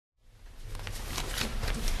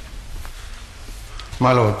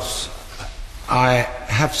My Lords, I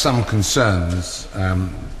have some concerns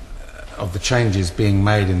of the changes being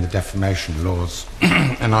made in the defamation laws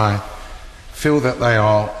and I feel that they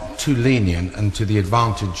are too lenient and to the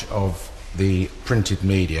advantage of the printed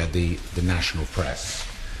media, the national press.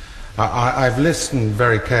 I've listened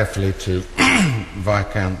very carefully to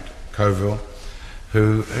Viscount Coville,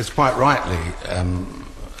 who has quite rightly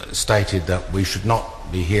stated that we should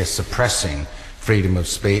not be here suppressing freedom of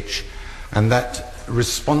speech and that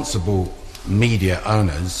responsible media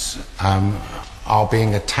owners are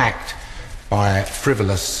being attacked by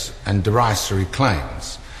frivolous and derisory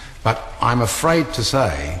claims. But I'm afraid to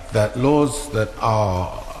say that laws that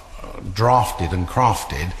are drafted and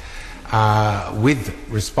crafted with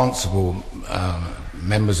responsible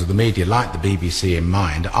members of the media like the BBC in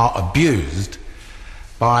mind are abused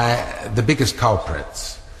by the biggest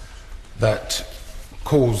culprits that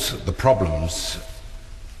cause the problems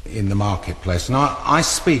in the marketplace. And I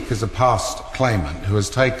speak as a past claimant who has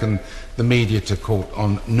taken the media to court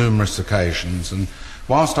on numerous occasions, and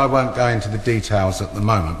whilst I won't go into the details at the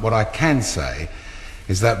moment, what I can say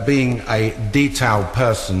is that being a detailed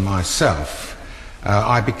person myself,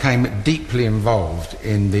 I became deeply involved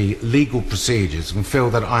in the legal procedures and feel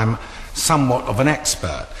that I'm somewhat of an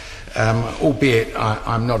expert, albeit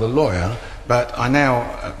I'm not a lawyer, but I now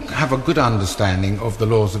have a good understanding of the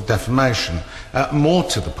laws of defamation. More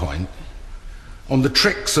to the point, on the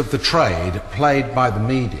tricks of the trade played by the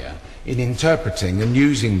media in interpreting and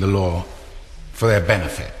using the law for their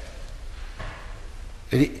benefit.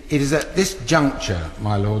 It is at this juncture,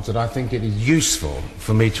 my Lords, that I think it is useful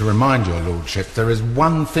for me to remind your Lordship there is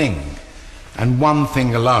one thing, and one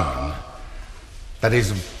thing alone, that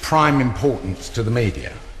is of prime importance to the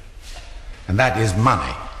media, and that is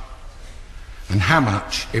money, and how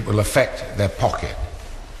much it will affect their pocket.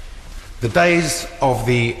 The days of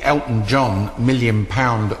the Elton John £1 million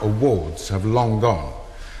awards have long gone,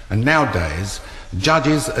 and nowadays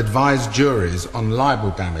judges advise juries on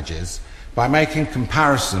libel damages by making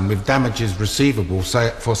comparison with damages receivable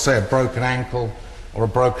for, say, a broken ankle or a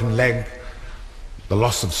broken leg, the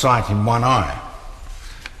loss of sight in one eye.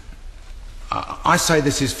 I say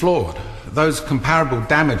this is flawed. Those comparable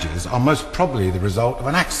damages are most probably the result of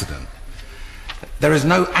an accident. There is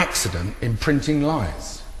no accident in printing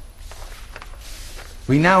lies.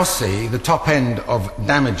 We now see the top end of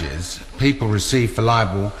damages people receive for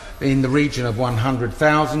libel in the region of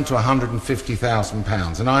 £100,000 to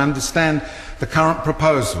 £150,000. And I understand the current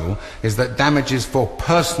proposal is that damages for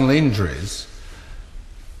personal injuries,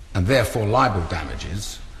 and therefore libel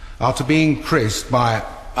damages, are to be increased by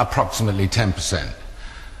approximately 10%.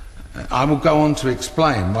 I will go on to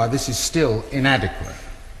explain why this is still inadequate.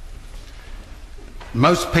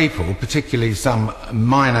 Most people, particularly some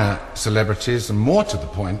minor celebrities, and more to the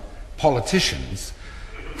point, politicians,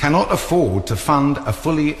 cannot afford to fund a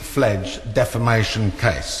fully fledged defamation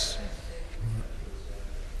case.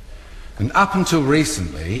 And up until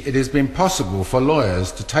recently, it has been possible for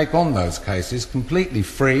lawyers to take on those cases completely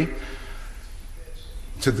free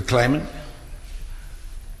to the claimant.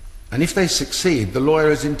 And if they succeed, the lawyer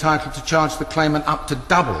is entitled to charge the claimant up to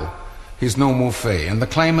double his normal fee, and the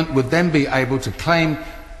claimant would then be able to claim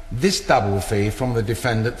this double fee from the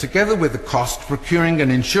defendant together with the cost of procuring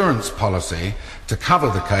an insurance policy to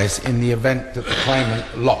cover the case in the event that the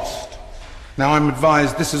claimant lost. Now, I'm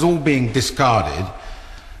advised this is all being discarded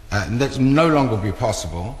and that's no longer be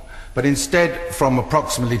possible, but instead from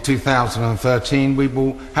approximately 2013 we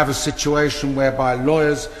will have a situation whereby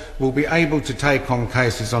lawyers will be able to take on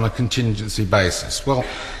cases on a contingency basis. Well,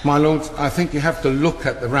 my Lords, I think you have to look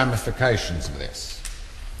at the ramifications of this.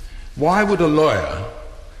 Why would a lawyer,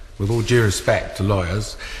 with all due respect to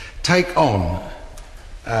lawyers, take on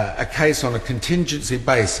a case on a contingency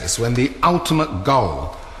basis when the ultimate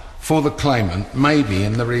goal for the claimant may be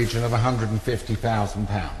in the region of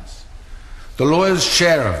 £150,000? The lawyer's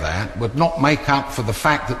share of that would not make up for the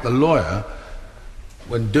fact that the lawyer,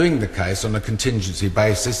 when doing the case on a contingency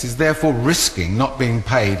basis, is therefore risking not being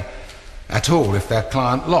paid at all if their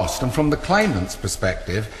client lost. And from the claimant's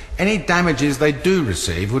perspective, any damages they do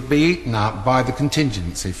receive would be eaten up by the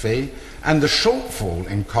contingency fee and the shortfall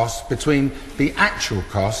in costs between the actual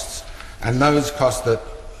costs and those costs that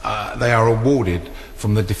they are awarded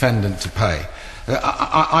from the defendant to pay.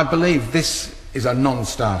 I believe this is a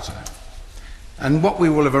non-starter. And what we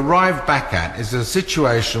will have arrived back at is a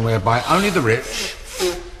situation whereby only the rich,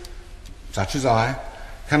 such as I,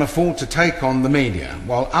 can afford to take on the media,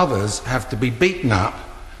 while others have to be beaten up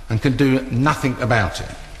and can do nothing about it.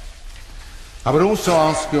 I would also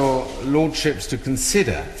ask your Lordships to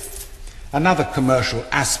consider another commercial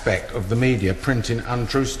aspect of the media printing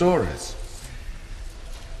untrue stories.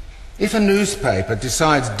 If a newspaper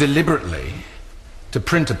decides deliberately to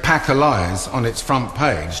print a pack of lies on its front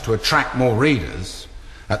page to attract more readers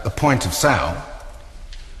at the point of sale,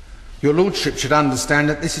 your lordship should understand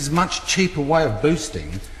that this is a much cheaper way of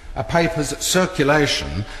boosting a paper's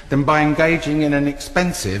circulation than by engaging in an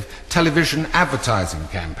expensive television advertising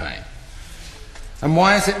campaign. And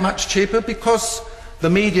why is it much cheaper? Because the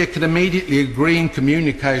media can immediately agree in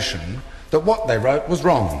communication that what they wrote was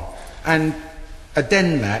wrong and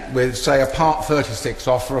addend that with, say, a Part 36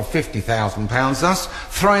 offer of £50,000, thus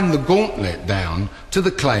throwing the gauntlet down to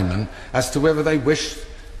the claimant as to whether they wish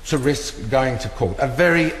to risk going to court. A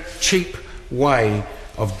very cheap way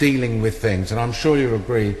of dealing with things, and I'm sure you'll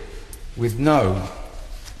agree, with no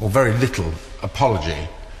or very little apology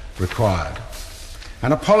required.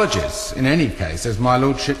 And apologies, in any case, as my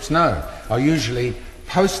lordships know, are usually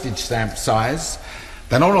postage stamp size.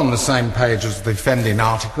 They're not on the same page as the offending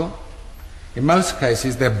article. In most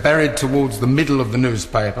cases, they're buried towards the middle of the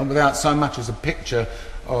newspaper without so much as a picture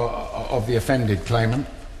of the offended claimant.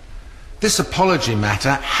 This apology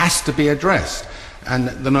matter has to be addressed, and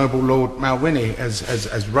the noble Lord Malwini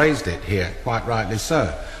has raised it here, quite rightly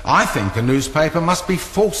so. I think a newspaper must be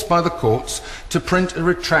forced by the courts to print a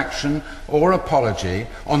retraction or apology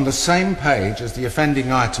on the same page as the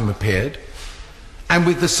offending item appeared, and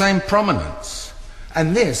with the same prominence.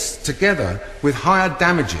 And this, together with higher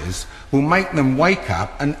damages, will make them wake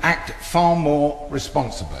up and act far more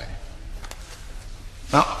responsibly.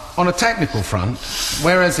 Now, on a technical front,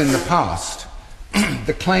 whereas in the past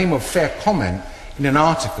the claim of fair comment in an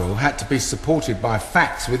article had to be supported by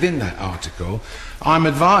facts within that article, I'm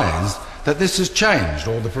advised that this has changed,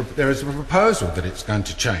 or there is a proposal that it's going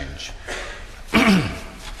to change.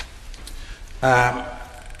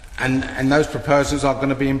 And those proposals are going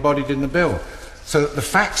to be embodied in the bill, so that the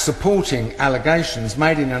facts supporting allegations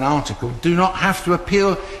made in an article do not have to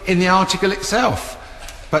appear in the article itself,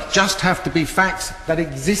 but just have to be facts that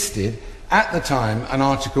existed at the time an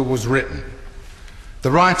article was written.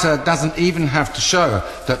 The writer doesn't even have to show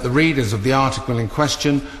that the readers of the article in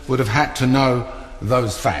question would have had to know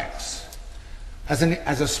those facts. As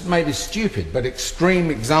a maybe stupid but extreme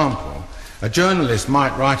example, a journalist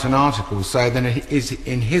might write an article saying that it is,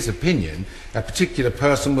 in his opinion, a particular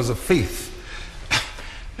person was a thief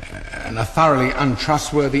and a thoroughly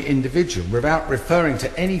untrustworthy individual, without referring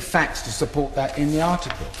to any facts to support that in the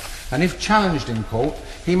article. And if challenged in court,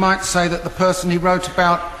 he might say that the person he wrote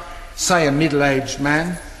about, say a middle-aged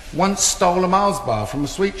man, once stole a Mars bar from a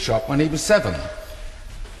sweet shop when he was 7.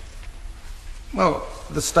 Well,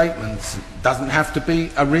 the statement doesn't have to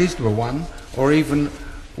be a reasonable one, or even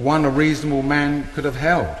one a reasonable man could have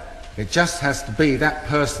held. It just has to be that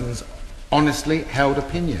person's honestly held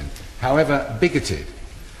opinion, however bigoted.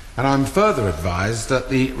 And I'm further advised that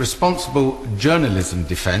the responsible journalism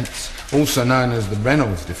defence, also known as the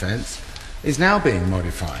Reynolds defence, is now being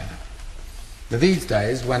modified. Now, these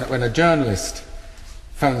days, when a journalist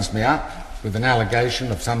phones me up with an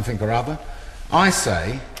allegation of something or other, I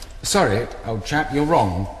say, "Sorry, old chap, you're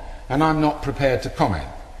wrong, and I'm not prepared to comment.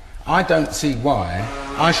 I don't see why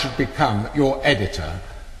I should become your editor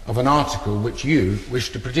of an article which you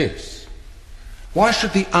wish to produce. Why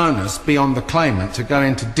should the onus be on the claimant to go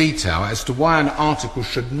into detail as to why an article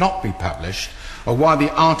should not be published or why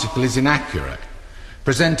the article is inaccurate,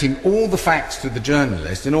 presenting all the facts to the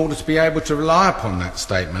journalist in order to be able to rely upon that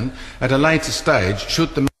statement at a later stage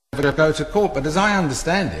should the matter go to court? But as I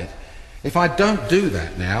understand it, if I don't do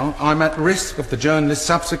that now, I'm at risk of the journalist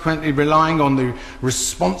subsequently relying on the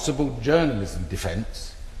responsible journalism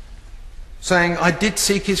defence, saying I did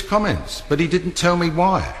seek his comments, but he didn't tell me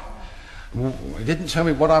why. He didn't tell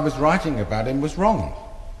me what I was writing about him was wrong.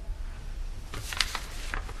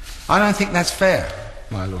 I don't think that's fair,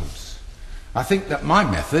 my lords. I think that my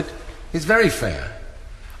method is very fair.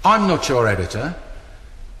 I'm not your editor.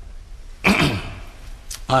 I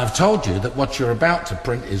have told you that what you're about to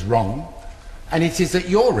print is wrong, and it is at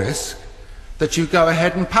your risk that you go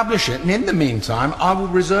ahead and publish it, and in the meantime I will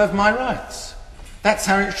reserve my rights. That's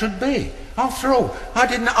how it should be. After all, I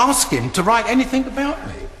didn't ask him to write anything about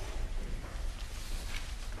me.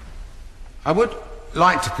 I would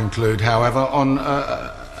like to conclude, however, on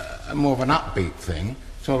more of an upbeat thing.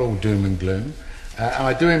 It's not all doom and gloom.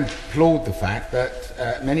 I do applaud the fact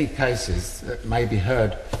that many cases may be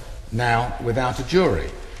heard now without a jury.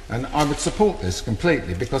 And I would support this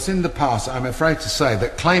completely, because in the past I'm afraid to say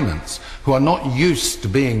that claimants who are not used to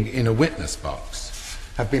being in a witness box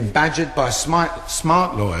have been badgered by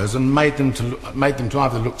smart lawyers and made them to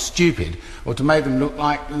either look stupid or to make them look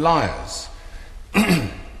like liars.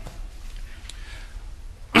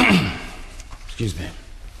 Excuse me.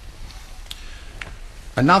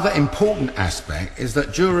 Another important aspect is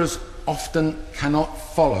that jurors often cannot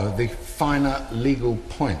follow the finer legal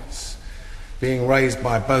points being raised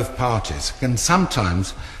by both parties, and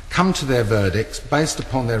sometimes come to their verdicts based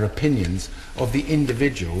upon their opinions of the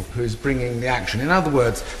individual who is bringing the action. In other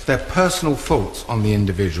words, their personal thoughts on the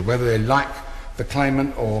individual, whether they like the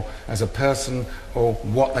claimant or as a person or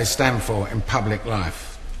what they stand for in public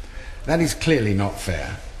life. That is clearly not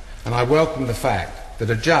fair, and I welcome the fact that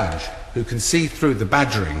a judge who can see through the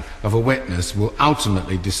badgering of a witness will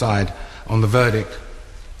ultimately decide on the verdict,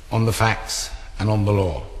 on the facts and on the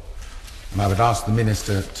law. And I would ask the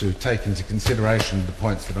Minister to take into consideration the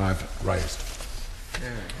points that I've raised.